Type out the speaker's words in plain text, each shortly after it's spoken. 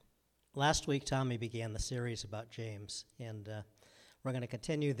Last week, Tommy began the series about James, and we're going to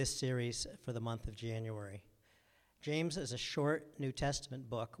continue this series for the month of January. James is a short New Testament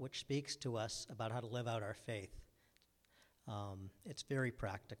book which speaks to us about how to live out our faith. It's very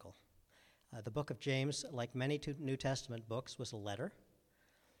practical. The book of James, like many New Testament books, was a letter.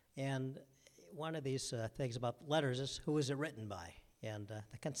 And one of these things about letters is who is it written by? And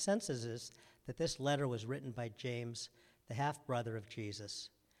the consensus is that this letter was written by James, the half-brother of Jesus.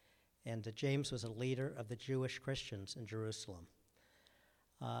 And James was a leader of the Jewish Christians in Jerusalem.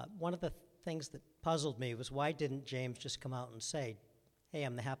 One of the things that puzzled me was why didn't James just come out and say, hey,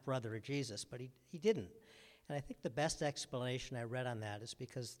 I'm the half-brother of Jesus? But he didn't. And I think the best explanation I read on that is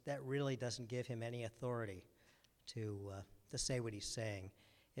because that really doesn't give him any authority to say what he's saying.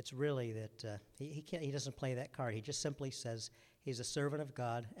 It's really that he doesn't play that card. He just simply says he's a servant of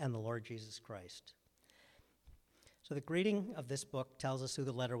God and the Lord Jesus Christ. So the greeting of this book tells us who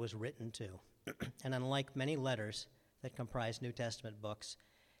the letter was written to. And unlike many letters that comprise New Testament books,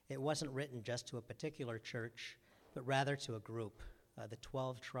 it wasn't written just to a particular church, but rather to a group, the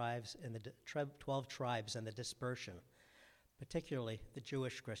 12 tribes and the 12 tribes and the dispersion, particularly the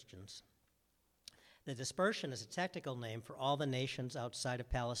Jewish Christians. The dispersion is a technical name for all the nations outside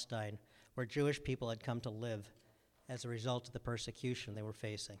of Palestine where Jewish people had come to live as a result of the persecution they were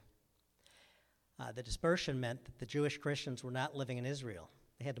facing. The dispersion meant that the Jewish Christians were not living in Israel.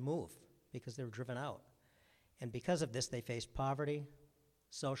 They had to move because they were driven out. And because of this, they faced poverty,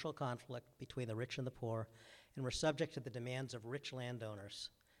 social conflict between the rich and the poor, and were subject to the demands of rich landowners.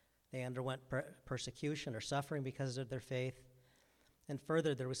 They underwent persecution or suffering because of their faith. And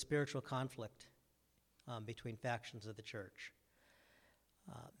further, there was spiritual conflict between factions of the church.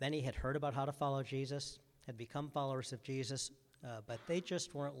 Many had heard about how to follow Jesus, had become followers of Jesus, but they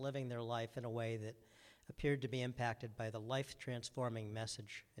just weren't living their life in a way that appeared to be impacted by the life-transforming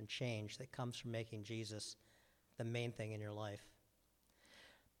message and change that comes from making Jesus the main thing in your life.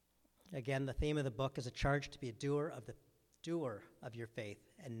 Again, the theme of the book is a charge to be a doer of your faith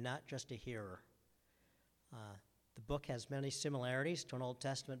and not just a hearer. The book has many similarities to an Old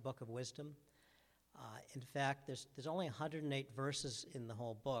Testament book of wisdom. In fact, there's only 108 verses in the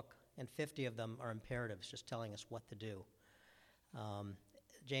whole book, and 50 of them are imperatives, just telling us what to do.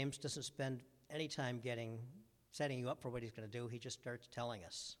 James doesn't spend any time setting you up for what he's going to do. He just starts telling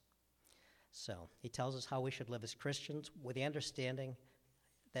us. So he tells us how we should live as Christians with the understanding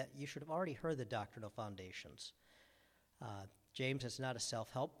that you should have already heard the doctrinal foundations. James is not a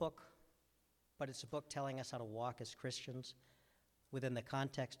self-help book, but it's a book telling us how to walk as Christians within the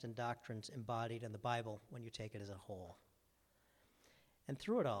context and doctrines embodied in the Bible when you take it as a whole. And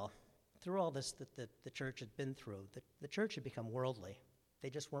through all this that the church had been through, the church had become worldly. They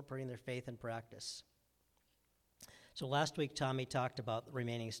just weren't putting their faith in practice. So last week, Tommy talked about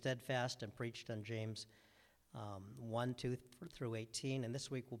remaining steadfast and preached on James 1, 2 through 18, and this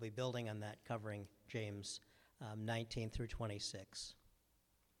week we'll be building on that, covering James 19 through 26.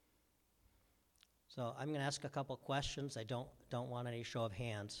 So I'm going to ask a couple questions. I don't want any show of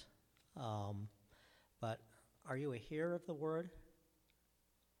hands, but are you a hearer of the word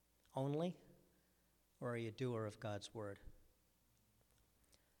only, or are you a doer of God's word?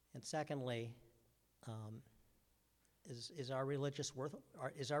 And secondly, is your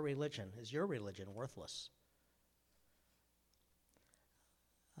religion worthless?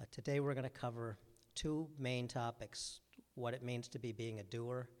 Today we're going to cover two main topics: what it means to be being a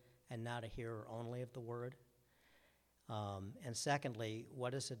doer and not a hearer only of the word, and secondly,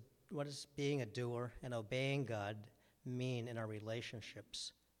 what does being a doer and obeying God mean in our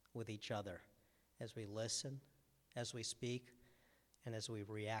relationships with each other, as we listen, as we speak, and as we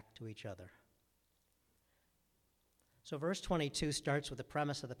react to each other. So verse 22 starts with the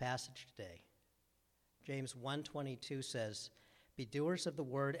premise of the passage today. James 1:22 says, "Be doers of the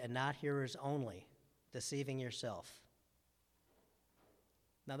word and not hearers only, deceiving yourself."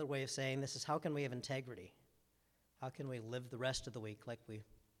 Another way of saying this is, how can we have integrity? How can we live the rest of the week like we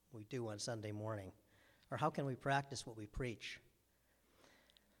do on Sunday morning? Or how can we practice what we preach?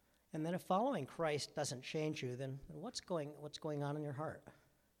 And then if following Christ doesn't change you, then what's going on in your heart?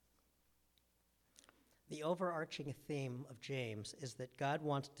 The overarching theme of James is that God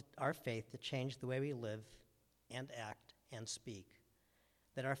wants our faith to change the way we live and act and speak.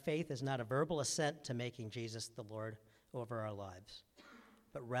 That our faith is not a verbal assent to making Jesus the Lord over our lives,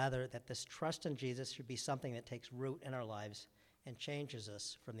 but rather that this trust in Jesus should be something that takes root in our lives and changes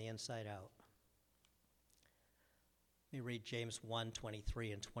us from the inside out. Let me read James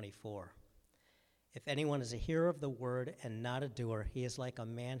 1:23 and 24. "If anyone is a hearer of the word and not a doer, he is like a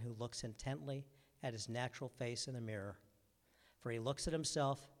man who looks intently at his natural face in the mirror. For he looks at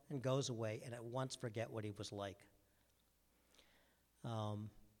himself and goes away and at once forget what he was like.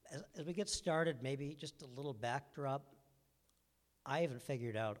 As we get started, maybe just a little backdrop. I haven't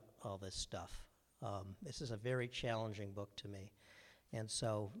figured out all this stuff. This is a very challenging book to me. And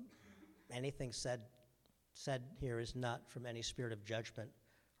so anything said here is not from any spirit of judgment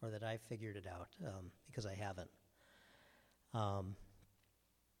or that I figured it out, because I haven't.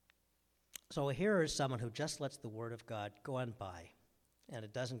 So a hearer is someone who just lets the Word of God go on by, and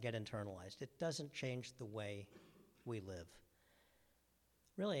it doesn't get internalized. It doesn't change the way we live.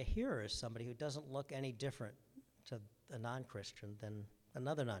 Really, a hearer is somebody who doesn't look any different to a non-Christian than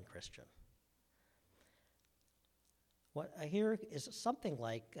another non-Christian. What a hearer is something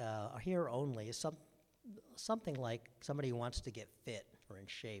like, a hearer only is something like somebody who wants to get fit or in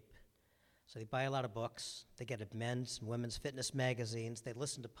shape. So they buy a lot of books, they get men's and women's fitness magazines, they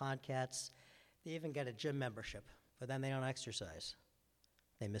listen to podcasts, they even get a gym membership, but then they don't exercise.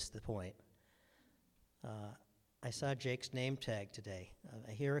 They miss the point. I saw Jake's name tag today.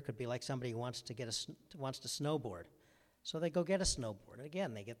 A hearer could be like somebody who wants to snowboard. So they go get a snowboard. And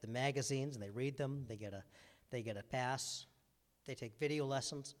again, they get the magazines and they read them, they get a pass, they take video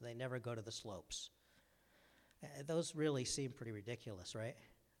lessons, they never go to the slopes. Those really seem pretty ridiculous, right?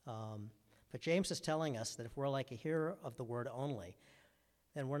 But James is telling us that if we're like a hearer of the word only,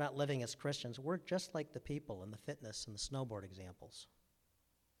 then we're not living as Christians. We're just like the people in the fitness and the snowboard examples.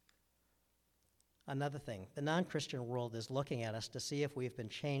 Another thing, the non-Christian world is looking at us to see if we've been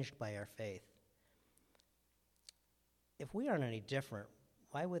changed by our faith. If we aren't any different,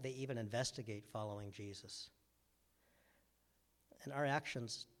 why would they even investigate following Jesus? And our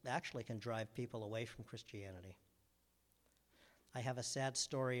actions actually can drive people away from Christianity. I have a sad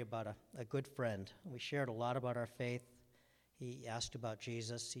story about a good friend. We shared a lot about our faith. He asked about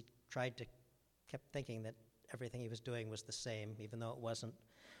Jesus. He kept thinking that everything he was doing was the same, even though it wasn't.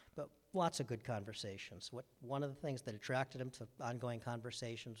 But lots of good conversations. One of the things that attracted him to ongoing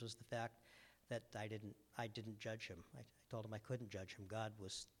conversations was the fact that I didn't judge him. I told him I couldn't judge him. God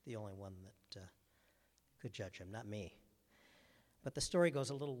was the only one that could judge him, not me. But the story goes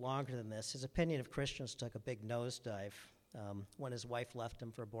a little longer than this. His opinion of Christians took a big nosedive when his wife left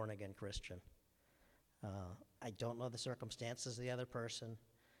him for a born-again Christian. I don't know the circumstances of the other person,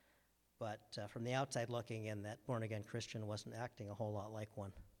 but from the outside looking in, that born-again Christian wasn't acting a whole lot like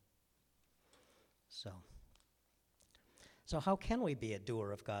one. So how can we be a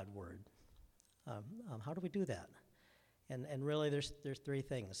doer of God's word? How do we do that? And really, there's three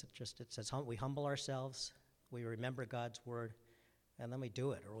things. It says we humble ourselves, we remember God's word, and then we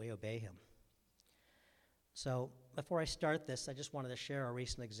do it, or we obey him. So before I start this, I just wanted to share a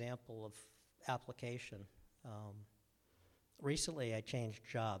recent example of application. Recently, I changed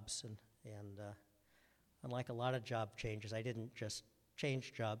jobs, and unlike a lot of job changes, I didn't just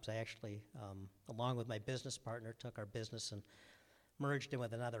change jobs. I actually, along with my business partner, took our business and merged in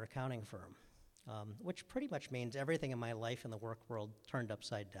with another accounting firm, which pretty much means everything in my life in the work world turned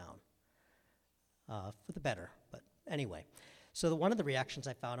upside down, for the better. But anyway, so one of the reactions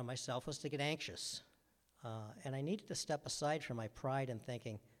I found in myself was to get anxious. And I needed to step aside from my pride in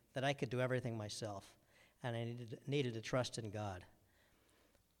thinking that I could do everything myself. And I needed to trust in God.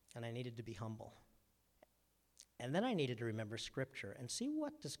 And I needed to be humble. And then I needed to remember Scripture and see,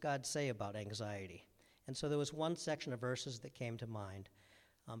 what does God say about anxiety? And so there was one section of verses that came to mind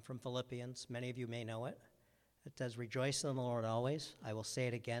from Philippians. Many of you may know it. It says, "Rejoice in the Lord always." I will say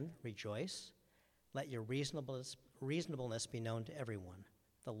it again, rejoice. "Let your reasonableness be known to everyone.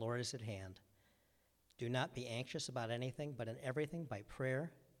 The Lord is at hand. Do not be anxious about anything, but in everything by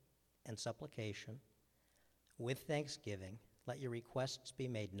prayer and supplication, with thanksgiving, let your requests be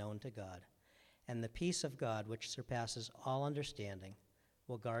made known to God. And the peace of God, which surpasses all understanding,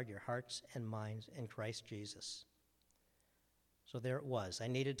 will guard your hearts and minds in Christ Jesus." So there it was. I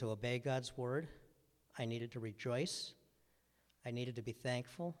needed to obey God's word. I needed to rejoice. I needed to be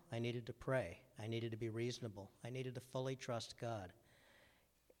thankful. I needed to pray. I needed to be reasonable. I needed to fully trust God.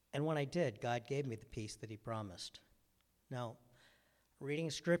 And when I did, God gave me the peace that he promised. Now, reading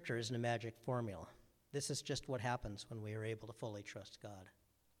Scripture isn't a magic formula. This is just what happens when we are able to fully trust God.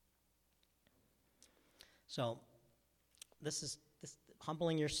 So this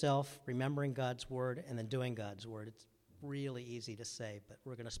humbling yourself, remembering God's word, and then doing God's word. It's really easy to say, but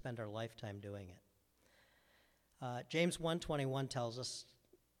we're going to spend our lifetime doing it. James 1:21 tells us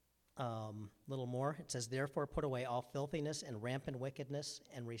a little more. It says, "Therefore put away all filthiness and rampant wickedness,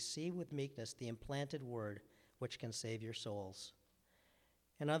 and receive with meekness the implanted word which can save your souls."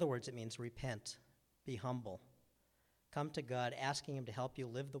 In other words, it means repent, be humble, come to God asking him to help you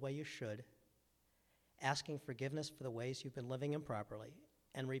live the way you should, asking forgiveness for the ways you've been living improperly,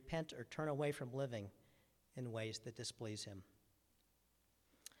 and repent or turn away from living in ways that displease him.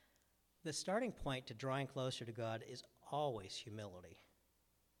 The starting point to drawing closer to God is always humility.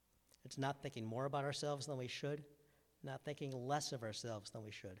 It's not thinking more about ourselves than we should, not thinking less of ourselves than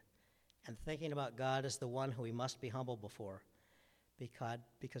we should, and thinking about God as the one who we must be humble before,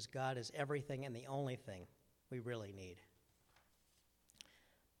 because God is everything and the only thing we really need.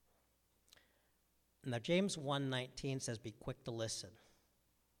 Now, James 1:19 says, be quick to listen.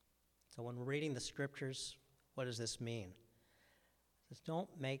 So when we're reading the scriptures, what does this mean? It says, don't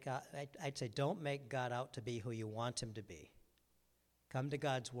make God out to be who you want him to be. Come to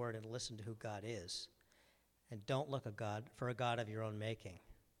God's word and listen to who God is. And don't look for a God of your own making.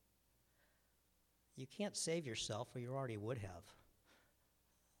 You can't save yourself, or you already would have.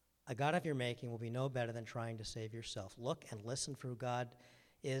 A God of your making will be no better than trying to save yourself. Look and listen for who God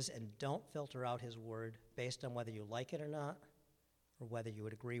is, and don't filter out his word based on whether you like it or not, or whether you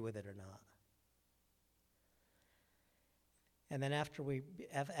would agree with it or not. And then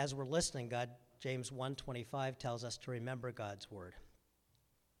as we're listening, James 1:25 tells us to remember God's word.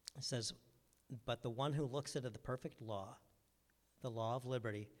 It says, but the one who looks into the perfect law, the law of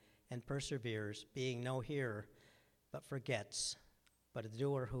liberty, and perseveres, being no hearer, but forgets, but a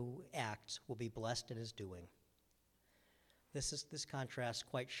doer who acts will be blessed in his doing. This contrasts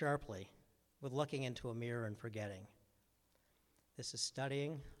quite sharply with looking into a mirror and forgetting. This is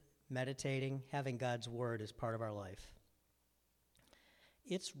studying, meditating, having God's word as part of our life.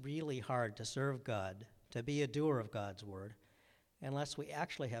 It's really hard to serve God, to be a doer of God's word, unless we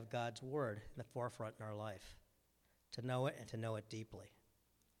actually have God's word in the forefront in our life, to know it and to know it deeply.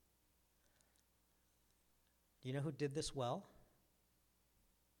 Do you know who did this well?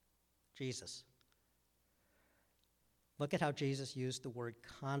 Jesus. Look at how Jesus used the word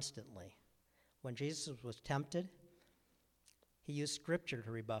constantly. When Jesus was tempted, he used scripture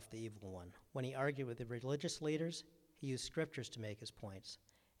to rebuff the evil one. When he argued with the religious leaders, he used scriptures to make his points,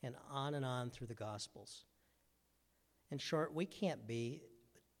 and on through the Gospels. In short, we can't be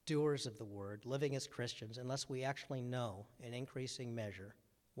doers of the word, living as Christians, unless we actually know in increasing measure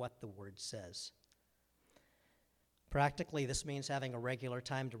what the word says. Practically, this means having a regular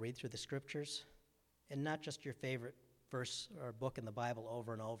time to read through the scriptures, and not just your favorite verse or book in the Bible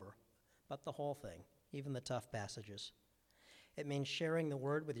over and over, but the whole thing, even the tough passages. It means sharing the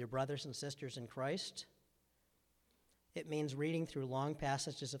word with your brothers and sisters in Christ. It means reading through long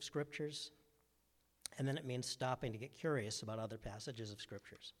passages of scriptures, and then it means stopping to get curious about other passages of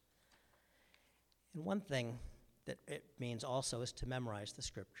scriptures. And one thing that it means also is to memorize the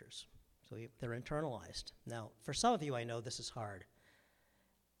scriptures. So they're internalized. Now, for some of you, I know this is hard,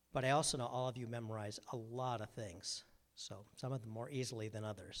 but I also know all of you memorize a lot of things, so some of them more easily than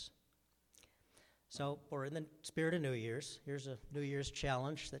others. So we're in the spirit of New Year's. Here's a New Year's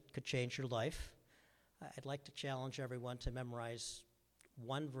challenge that could change your life. I'd like to challenge everyone to memorize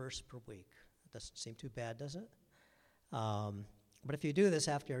one verse per week. It doesn't seem too bad, does it? But if you do this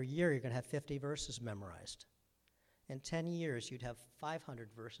after a year, you're going to have 50 verses memorized. In 10 years, you'd have 500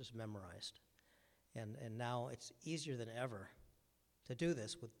 verses memorized. And now it's easier than ever to do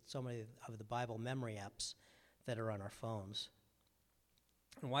this with so many of the Bible memory apps that are on our phones.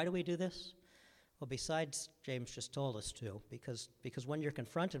 And why do we do this? Well, besides James just told us to, because when you're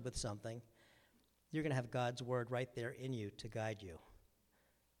confronted with something, you're going to have God's word right there in you to guide you.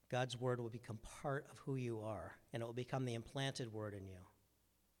 God's word will become part of who you are, and it will become the implanted word in you.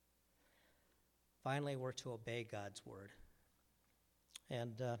 Finally, we're to obey God's word.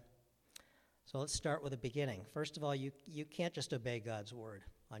 And so let's start with the beginning. First of all, you can't just obey God's word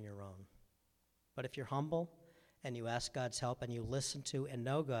on your own. But if you're humble and you ask God's help and you listen to and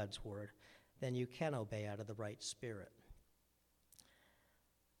know God's word, then you can obey out of the right spirit.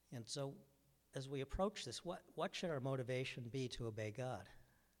 And so as we approach this, what should our motivation be to obey God?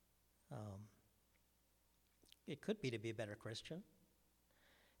 It could be to be a better Christian.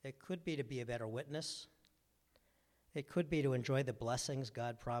 It could be to be a better witness. It could be to enjoy the blessings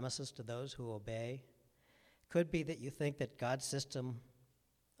God promises to those who obey. It could be that you think that God's system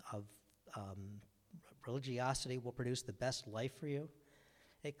of religiosity will produce the best life for you.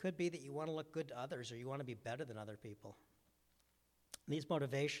 It could be that you want to look good to others or you want to be better than other people. These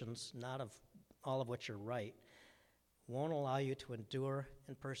motivations, not of all of which are right, won't allow you to endure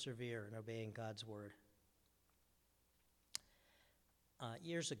and persevere in obeying God's word.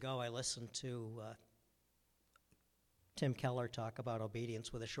 Years ago, I listened to Tim Keller talk about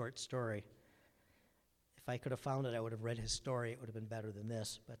obedience with a short story. If I could have found it, I would have read his story. It would have been better than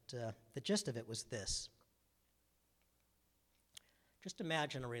this. But the gist of it was this. Just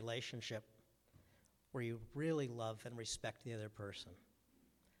imagine a relationship where you really love and respect the other person.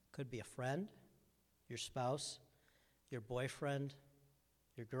 could be a friend, your spouse, your boyfriend,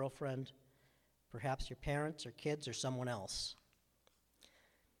 your girlfriend, perhaps your parents or kids or someone else.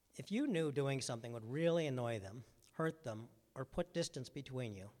 If you knew doing something would really annoy them, hurt them, or put distance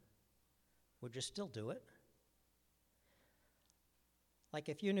between you, would you still do it? Like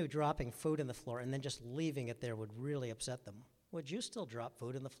if you knew dropping food on the floor and then just leaving it there would really upset them, would you still drop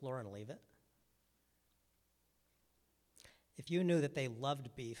food on the floor and leave it? If you knew that they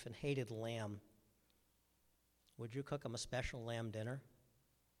loved beef and hated lamb, would you cook them a special lamb dinner?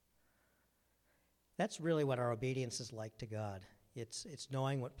 That's really what our obedience is like to God. It's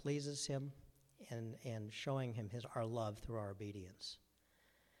knowing what pleases him and showing him our love through our obedience.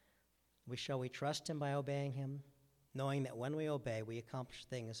 We trust him by obeying him, knowing that when we obey, we accomplish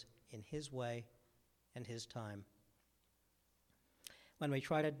things in his way and his time. When we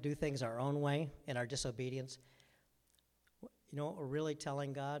try to do things our own way in our disobedience, you know what we're really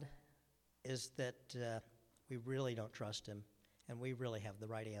telling God is that we really don't trust him and we really have the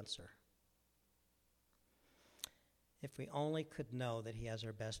right answer. If we only could know that he has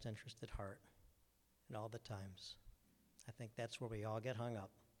our best interest at heart at all the times. I think that's where we all get hung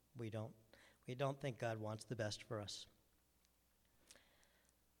up. We don't think God wants the best for us.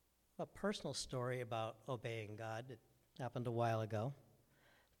 A personal story about obeying God. It happened a while ago.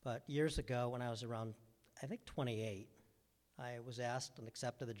 But years ago, when I was around, I think 28, I was asked and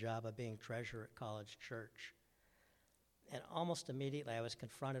accepted the job of being treasurer at College Church. And almost immediately I was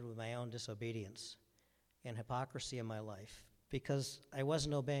confronted with my own disobedience and hypocrisy in my life because I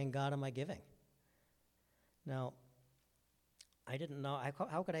wasn't obeying God in my giving. Now, I didn't know,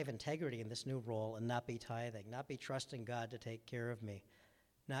 how could I have integrity in this new role and not be tithing, not be trusting God to take care of me,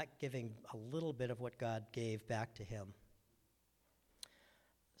 not giving a little bit of what God gave back to him?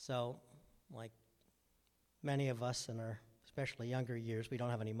 So, like many of us in our especially younger years, we don't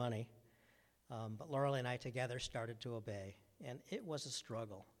have any money. But Laurel and I together started to obey, and it was a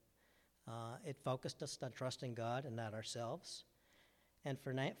struggle. It focused us on trusting God and not ourselves. And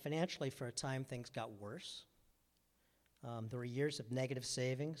financially, for a time, things got worse. There were years of negative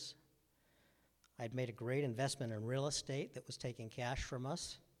savings. I'd made a great investment in real estate that was taking cash from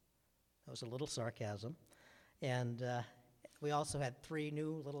us. That was a little sarcasm. And we also had 3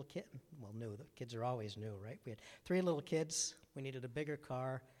 new little kids. Well, new. The kids are always new, right? We had 3 little kids. We needed a bigger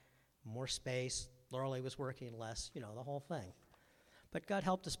car, more space. Laurel was working less, the whole thing. But God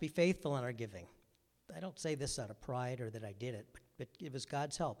helped us be faithful in our giving. I don't say this out of pride or that I did it, but it was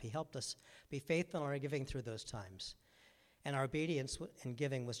God's help. He helped us be faithful in our giving through those times. And our obedience in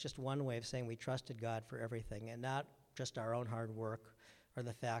giving was just one way of saying we trusted God for everything, and not just our own hard work or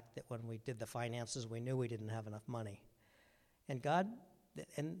the fact that when we did the finances, we knew we didn't have enough money. And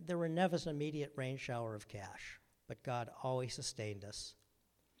there were never an immediate rain shower of cash, but God always sustained us.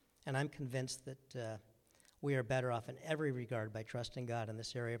 And I'm convinced that we are better off in every regard by trusting God in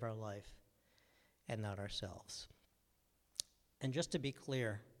this area of our life and not ourselves. And just to be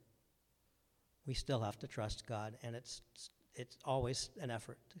clear, we still have to trust God, and it's always an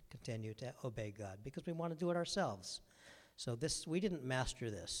effort to continue to obey God because we want to do it ourselves. So we didn't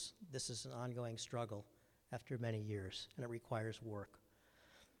master this. This is an ongoing struggle after many years, and it requires work.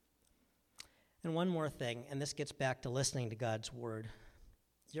 And one more thing, and this gets back to listening to God's word.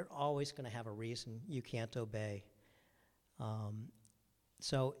 You're always going to have a reason you can't obey.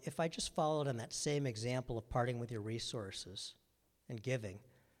 So if I just followed on that same example of parting with your resources and giving,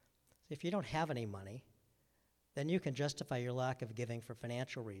 if you don't have any money, then you can justify your lack of giving for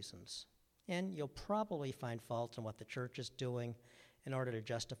financial reasons. And you'll probably find fault in what the church is doing in order to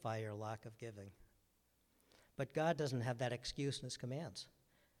justify your lack of giving. But God doesn't have that excuse in his commands.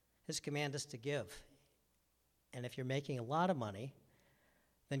 His command is to give. And if you're making a lot of money,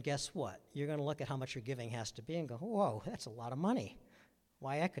 then guess what? You're going to look at how much your giving has to be and go, whoa, that's a lot of money.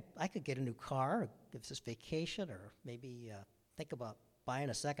 Why, I could get a new car, or give this vacation, or maybe think about buying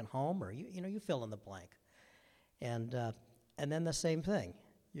a second home, or you fill in the blank. And then the same thing.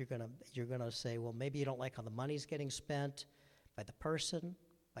 You're gonna say, well, maybe you don't like how the money's getting spent by the person,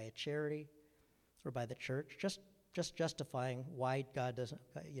 by a charity, or by the church. Just justifying why God doesn't,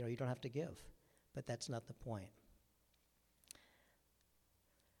 you don't have to give. But that's not the point.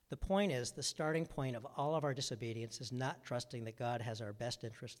 The point is, the starting point of all of our disobedience is not trusting that God has our best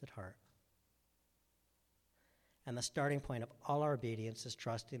interest at heart. And the starting point of all our obedience is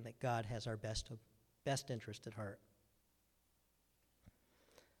trusting that God has our best interest at heart.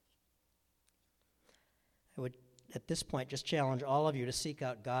 I would, at this point, just challenge all of you to seek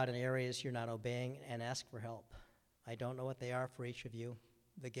out God in areas you're not obeying and ask for help. I don't know what they are for each of you.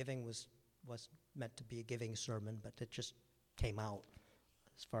 The giving was meant to be a giving sermon, but it just came out.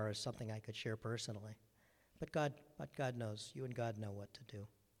 as far as something I could share personally. But God knows. You and God know what to do.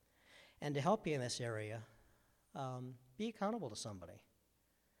 And to help you in this area, be accountable to somebody.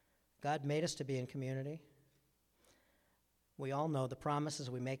 God made us to be in community. We all know the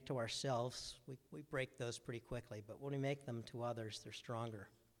promises we make to ourselves, we break those pretty quickly, but when we make them to others, they're stronger.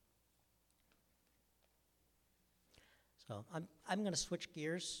 So I'm going to switch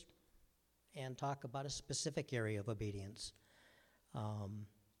gears and talk about a specific area of obedience.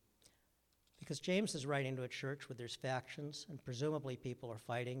 Because James is writing to a church where there's factions, and presumably people are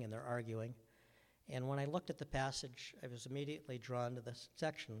fighting and they're arguing. And when I looked at the passage, I was immediately drawn to this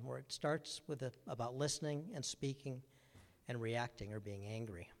section where it starts with about listening and speaking and reacting or being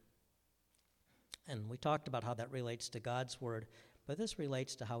angry. And we talked about how that relates to God's word, but this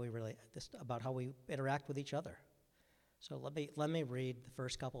relates to about how we interact with each other. So let me read the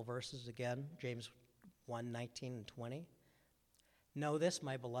first couple verses again, James 1:19 and 20. Know this,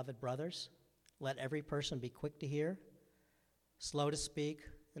 my beloved brothers, let every person be quick to hear, slow to speak,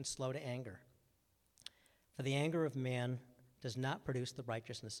 and slow to anger. For the anger of man does not produce the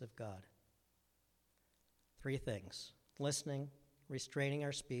righteousness of God. 3 things: listening, restraining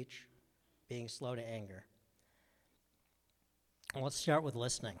our speech, being slow to anger. Well, let's start with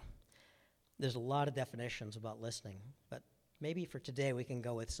listening. There's a lot of definitions about listening, but maybe for today we can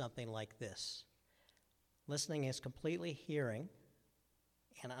go with something like this. Listening is completely hearing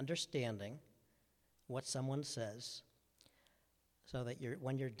and understanding what someone says so that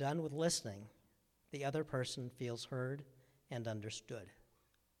when you're done with listening, the other person feels heard and understood.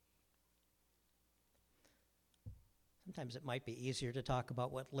 Sometimes it might be easier to talk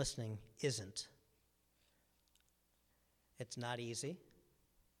about what listening isn't. It's not easy.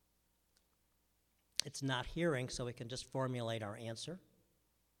 It's not hearing, so we can just formulate our answer.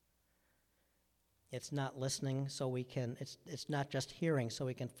 It's not listening, so we can, it's not just hearing, so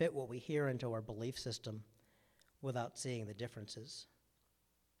we can fit what we hear into our belief system without seeing the differences.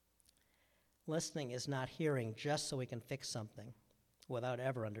 Listening is not hearing just so we can fix something without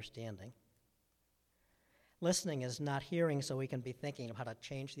ever understanding. Listening is not hearing so we can be thinking of how to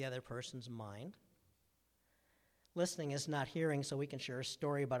change the other person's mind. Listening is not hearing so we can share a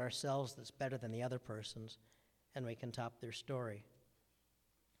story about ourselves that's better than the other person's, and we can top their story.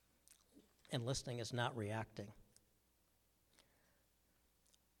 And listening is not reacting.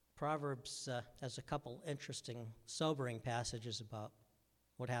 Proverbs has a couple interesting, sobering passages about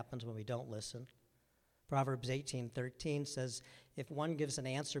what happens when we don't listen. Proverbs 18:13 says, if one gives an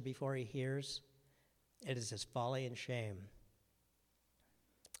answer before he hears, it is his folly and shame.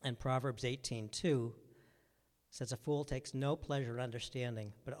 And Proverbs 18:2 says, a fool takes no pleasure in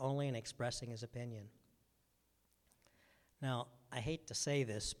understanding, but only in expressing his opinion. Now, I hate to say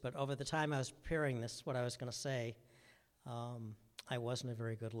this, but over the time I was preparing this, what I was going to say, I wasn't a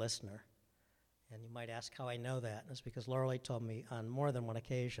very good listener. And you might ask how I know that. It's because Lorelei told me on more than one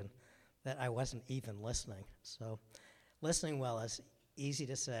occasion that I wasn't even listening. So listening well is easy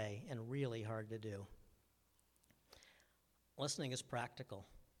to say and really hard to do. Listening is practical.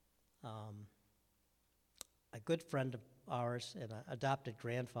 A good friend of ours and an adopted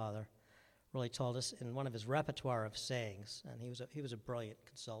grandfather really told us in one of his repertoire of sayings, and he was a brilliant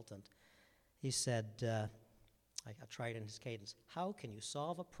consultant. He said, I tried in his cadence, how can you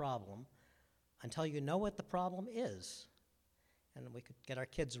solve a problem until you know what the problem is? And we could get our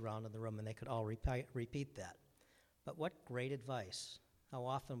kids around in the room and they could all repeat that. But what great advice. How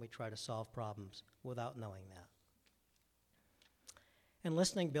often we try to solve problems without knowing that. And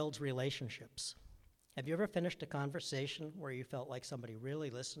listening builds relationships. Have you ever finished a conversation where you felt like somebody really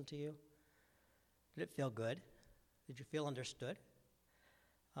listened to you? Did it feel good? Did you feel understood?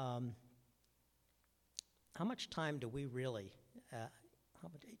 How much time do we really, how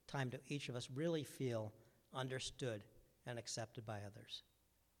much time do each of us really feel understood and accepted by others?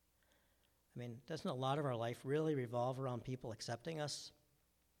 I mean, doesn't a lot of our life really revolve around people accepting us?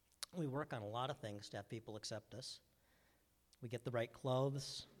 We work on a lot of things to have people accept us. We get the right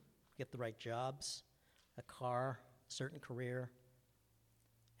clothes, get the right jobs, a car, a certain career,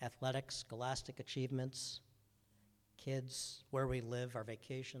 athletics, scholastic achievements, kids, where we live, our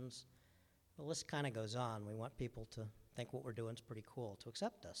vacations. The list kind of goes on. We want people to think what we're doing is pretty cool, to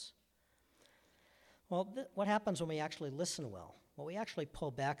accept us. Well, what happens when we actually listen well? Well, we actually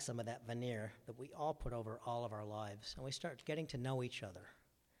pull back some of that veneer that we all put over all of our lives, and we start getting to know each other.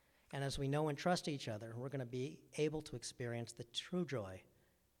 And as we know and trust each other, we're going to be able to experience the true joy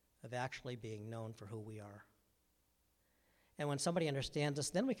of actually being known for who we are. And when somebody understands us,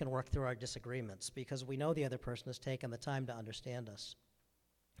 then we can work through our disagreements because we know the other person has taken the time to understand us.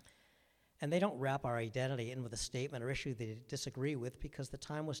 And they don't wrap our identity in with a statement or issue they disagree with because the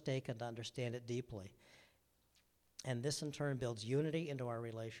time was taken to understand it deeply. And this in turn builds unity into our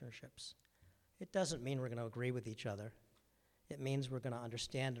relationships. It doesn't mean we're going to agree with each other. It means we're going to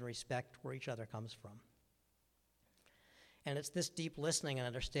understand and respect where each other comes from. And it's this deep listening and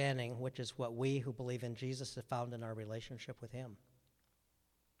understanding which is what we who believe in Jesus have found in our relationship with him.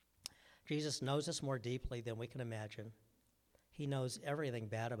 Jesus knows us more deeply than we can imagine. He knows everything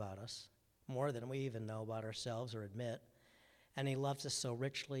bad about us, more than we even know about ourselves or admit. And he loves us so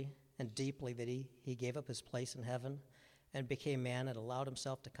richly and deeply that he gave up his place in heaven and became man and allowed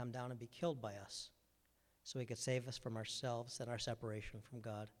himself to come down and be killed by us so he could save us from ourselves and our separation from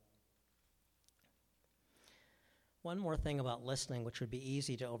God. One more thing about listening, which would be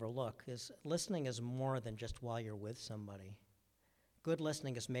easy to overlook, is listening is more than just while you're with somebody. Good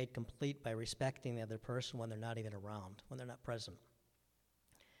listening is made complete by respecting the other person when they're not even around, when they're not present.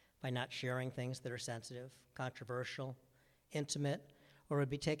 By not sharing things that are sensitive, controversial, intimate, or would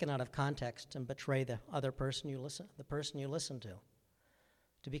be taken out of context and betray the person you listen to.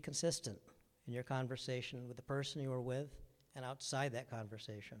 To be consistent in your conversation with the person you are with and outside that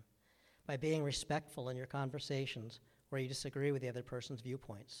conversation. By being respectful in your conversations where you disagree with the other person's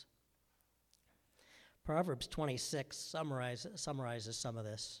viewpoints. Proverbs 26 summarizes some of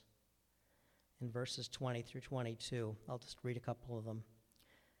this in verses 20 through 22. I'll just read a couple of them.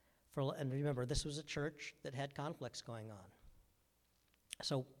 And remember, this was a church that had conflicts going on.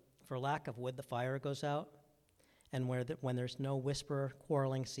 So for lack of wood, the fire goes out, and when there's no whisper,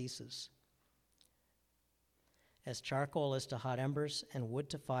 quarreling ceases. As charcoal is to hot embers and wood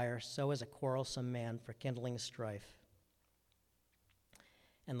to fire, so is a quarrelsome man for kindling strife.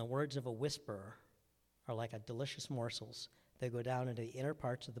 And the words of a whisperer are like a delicious morsels. They go down into the inner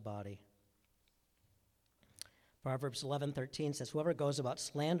parts of the body. Proverbs 11:13 says, whoever goes about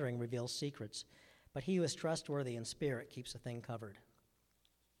slandering reveals secrets, but he who is trustworthy in spirit keeps a thing covered.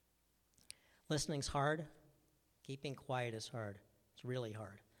 Listening's hard. Keeping quiet is hard. It's really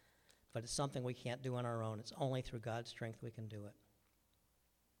hard. But it's something we can't do on our own. It's only through God's strength we can do it.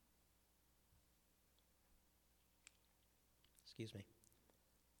 Excuse me.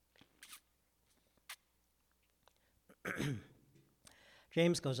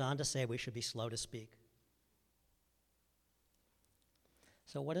 James goes on to say we should be slow to speak.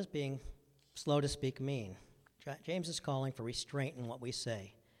 So what does being slow to speak mean? James is calling for restraint in what we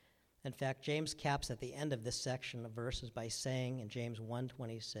say. In fact, James caps at the end of this section of verses by saying in James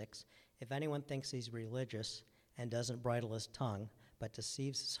 1:26, if anyone thinks he's religious and doesn't bridle his tongue, but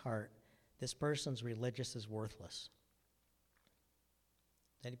deceives his heart, this person's religious is worthless.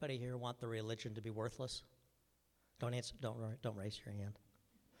 Anybody here want the religion to be worthless? Don't answer. Don't raise your hand.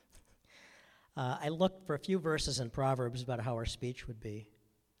 I looked for a few verses in Proverbs about how our speech would be,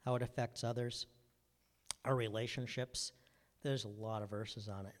 how it affects others, our relationships. There's a lot of verses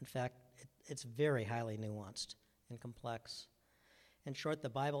on it. In fact, it's very highly nuanced and complex. In short, the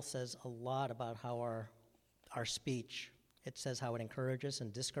Bible says a lot about how our speech, it says how it encourages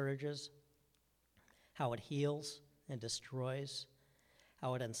and discourages, how it heals and destroys,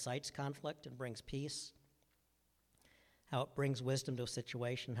 how it incites conflict and brings peace, how it brings wisdom to a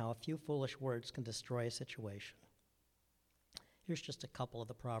situation, how a few foolish words can destroy a situation. Here's just a couple of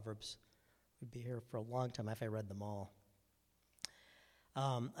the Proverbs. We'd be here for a long time if I read them all.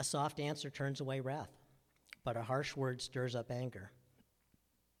 A soft answer turns away wrath, but a harsh word stirs up anger.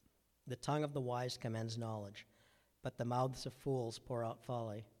 The tongue of the wise commends knowledge, but the mouths of fools pour out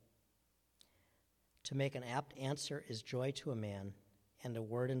folly. To make an apt answer is joy to a man, and a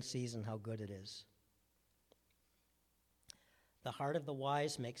word in season how good it is. The heart of the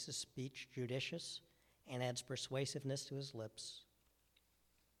wise makes his speech judicious and adds persuasiveness to his lips.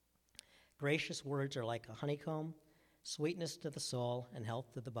 Gracious words are like a honeycomb, sweetness to the soul and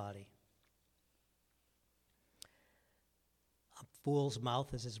health to the body. A fool's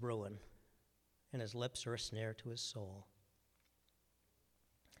mouth is his ruin, and his lips are a snare to his soul.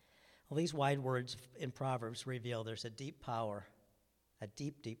 Well, these wide words in Proverbs reveal there's a deep power, a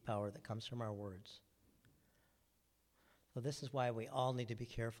deep, deep power that comes from our words. So this is why we all need to be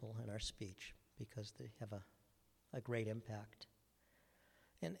careful in our speech, because they have a great impact.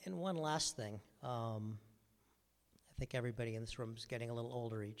 And one last thing, I think everybody in this room is getting a little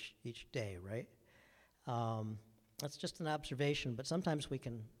older each day, right? That's just an observation, but sometimes we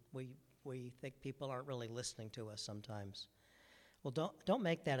think people aren't really listening to us sometimes. Well, don't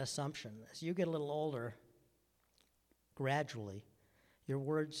make that assumption. As you get a little older, gradually, your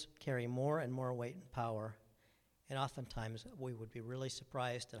words carry more and more weight and power, and oftentimes we would be really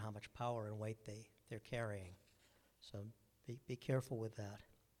surprised at how much power and weight they're carrying. So be careful with that.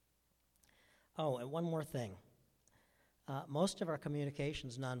 Oh, and one more thing. Most of our communication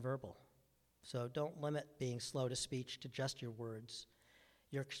is nonverbal, so don't limit being slow to speech to just your words.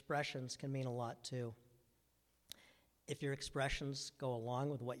 Your expressions can mean a lot too. If your expressions go along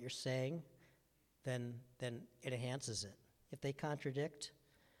with what you're saying, then it enhances it. If they contradict,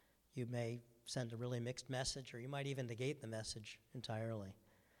 you may send a really mixed message, or you might even negate the message entirely.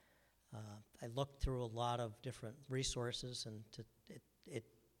 I looked through a lot of different resources, and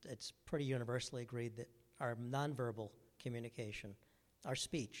it's pretty universally agreed that our nonverbal communication, our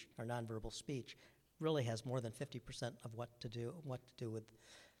speech, our nonverbal speech, really has more than 50% of what to do with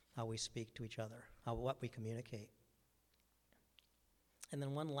how we speak to each other, what we communicate. And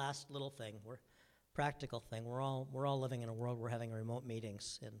then one last little thing, practical thing. We're all living in a world where we're having remote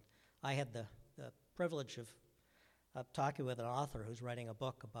meetings, and I had the privilege of talking with an author who's writing a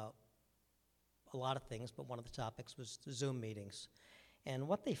book about a lot of things, but one of the topics was the Zoom meetings. And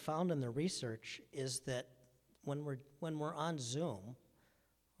what they found in the research is that when we're on Zoom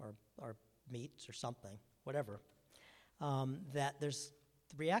or Meets or something, whatever, that the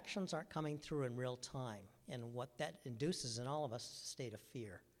reactions aren't coming through in real time, and what that induces in all of us is a state of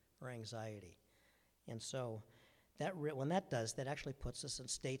fear or anxiety. And so when that does, that actually puts us in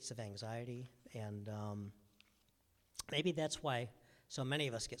states of anxiety, and maybe that's why so many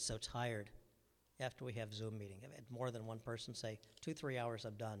of us get so tired after we have Zoom meeting. I've had more than one person say, 2-3 hours,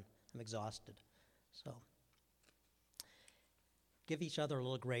 I'm done, I'm exhausted. So give each other a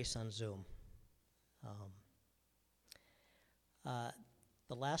little grace on Zoom.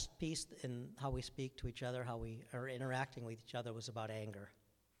 The last piece in how we speak to each other, how we are interacting with each other, was about anger.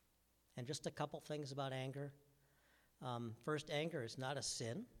 And just a couple things about anger. First, anger is not a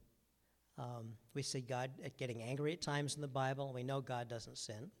sin. We see God getting angry at times in the Bible. We know God doesn't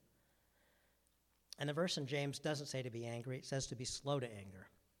sin. And the verse in James doesn't say to be angry. It says to be slow to anger.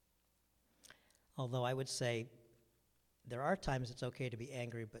 Although I would say there are times it's okay to be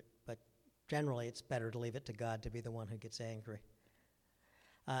angry, but generally it's better to leave it to God to be the one who gets angry.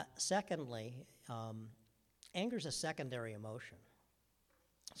 Secondly, anger is a secondary emotion.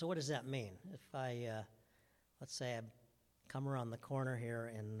 So what does that mean? If let's say I come around the corner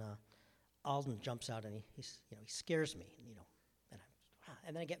here and Alden jumps out and he scares me,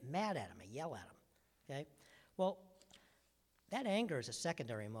 and then I get mad at him, I yell at him, okay? Well, that anger is a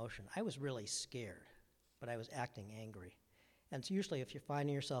secondary emotion. I was really scared, but I was acting angry. And so usually if you're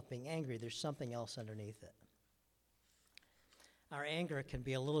finding yourself being angry, there's something else underneath it. Our anger can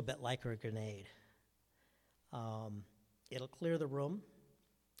be a little bit like a grenade. It'll clear the room,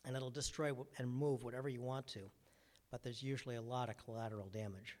 and it'll destroy and move whatever you want to, but there's usually a lot of collateral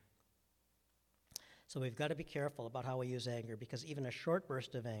damage. So we've got to be careful about how we use anger, because even a short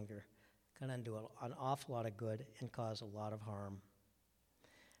burst of anger can undo an awful lot of good and cause a lot of harm.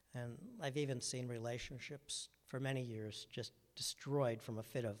 And I've even seen relationships for many years just destroyed from a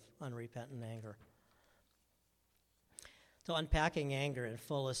fit of unrepentant anger. So unpacking anger in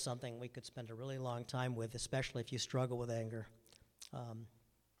full is something we could spend a really long time with, especially if you struggle with anger.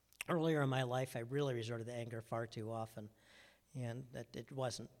 Earlier in my life, I really resorted to anger far too often, and it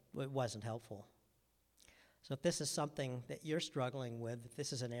wasn't helpful. So if this is something that you're struggling with, if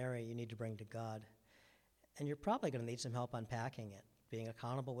this is an area you need to bring to God, and you're probably going to need some help unpacking it, being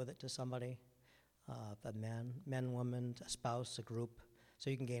accountable with it to somebody, a man, woman, a spouse, a group,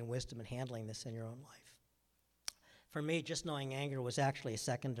 so you can gain wisdom in handling this in your own life. For me, just knowing anger was actually a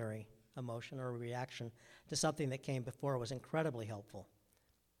secondary emotion or a reaction to something that came before was incredibly helpful.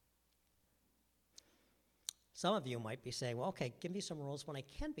 Some of you might be saying, well, okay, give me some rules when I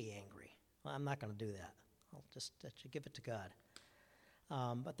can be angry. Well, I'm not going to do that. I'll just give it to God.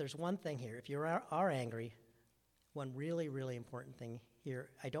 But there's one thing here. If you are angry, one really, really important thing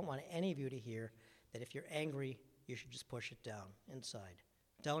here, I don't want any of you to hear that if you're angry, you should just push it down inside.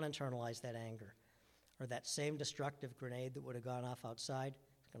 Don't internalize that anger. Or that same destructive grenade that would have gone off outside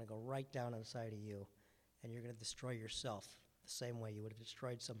is going to go right down inside of you, and you're going to destroy yourself the same way you would have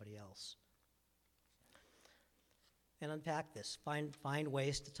destroyed somebody else. And unpack this. Find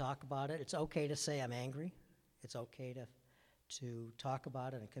ways to talk about it. It's okay to say I'm angry. It's okay to talk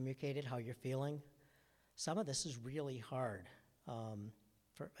about it and communicate it, how you're feeling. Some of this is really hard.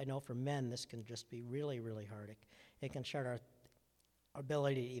 I know for men this can just be really, really hard. It can shut our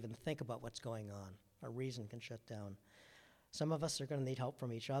ability to even think about what's going on. Our reason can shut down. Some of us are going to need help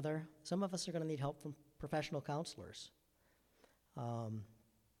from each other. Some of us are going to need help from professional counselors.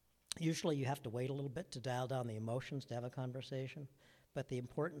 Usually you have to wait a little bit to dial down the emotions to have a conversation, but the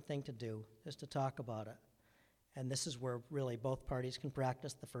important thing to do is to talk about it. And this is where really both parties can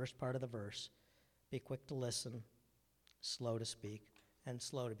practice the first part of the verse. Be quick to listen, slow to speak, and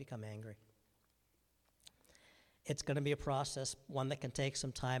slow to become angry. It's going to be a process, one that can take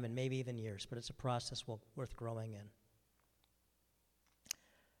some time and maybe even years, but it's a process worth growing in.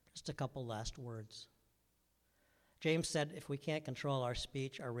 Just a couple last words. James said, if we can't control our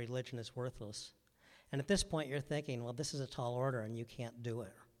speech, our religion is worthless. And at this point, you're thinking, well, this is a tall order and you can't do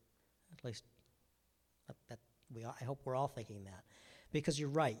it. At least, I hope we're all thinking that. Because you're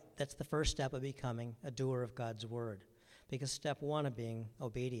right, that's the first step of becoming a doer of God's word. Because step one of being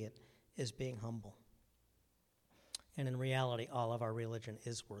obedient is being humble. And in reality, all of our religion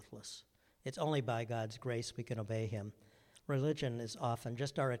is worthless. It's only by God's grace we can obey him. Religion is often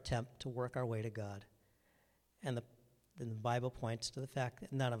just our attempt to work our way to God. And the Bible points to the fact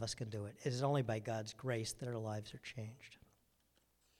that none of us can do it. It is only by God's grace that our lives are changed.